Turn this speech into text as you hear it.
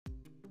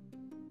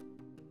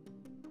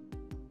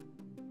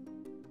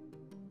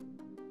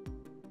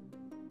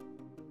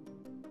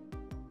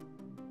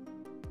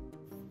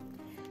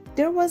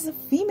There was a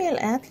female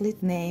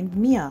athlete named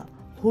Mia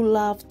who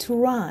loved to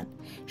run.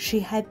 She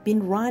had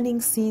been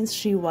running since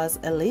she was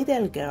a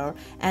little girl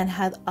and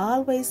had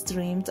always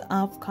dreamed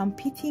of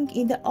competing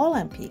in the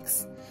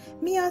Olympics.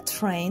 Mia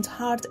trained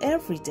hard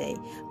every day,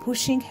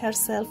 pushing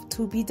herself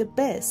to be the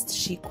best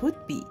she could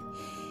be.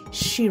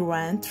 She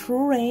ran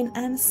through rain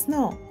and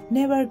snow,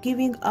 never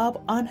giving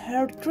up on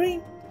her dream.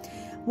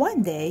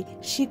 One day,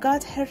 she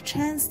got her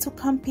chance to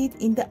compete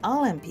in the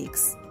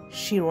Olympics.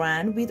 She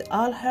ran with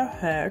all her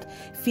heart,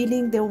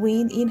 feeling the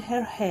wind in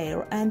her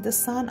hair and the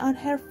sun on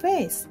her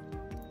face.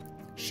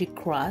 She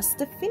crossed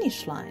the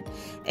finish line,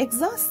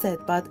 exhausted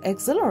but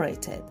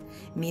exhilarated.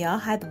 Mia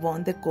had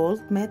won the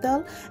gold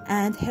medal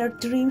and her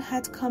dream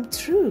had come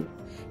true.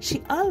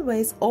 She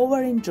always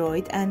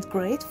overjoyed and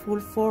grateful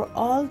for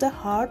all the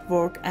hard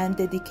work and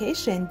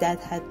dedication that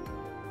had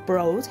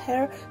brought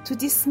her to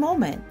this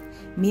moment.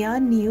 Mia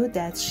knew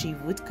that she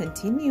would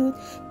continue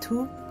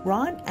to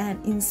run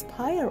and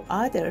inspire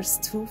others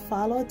to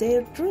follow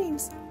their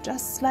dreams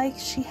just like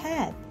she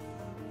had.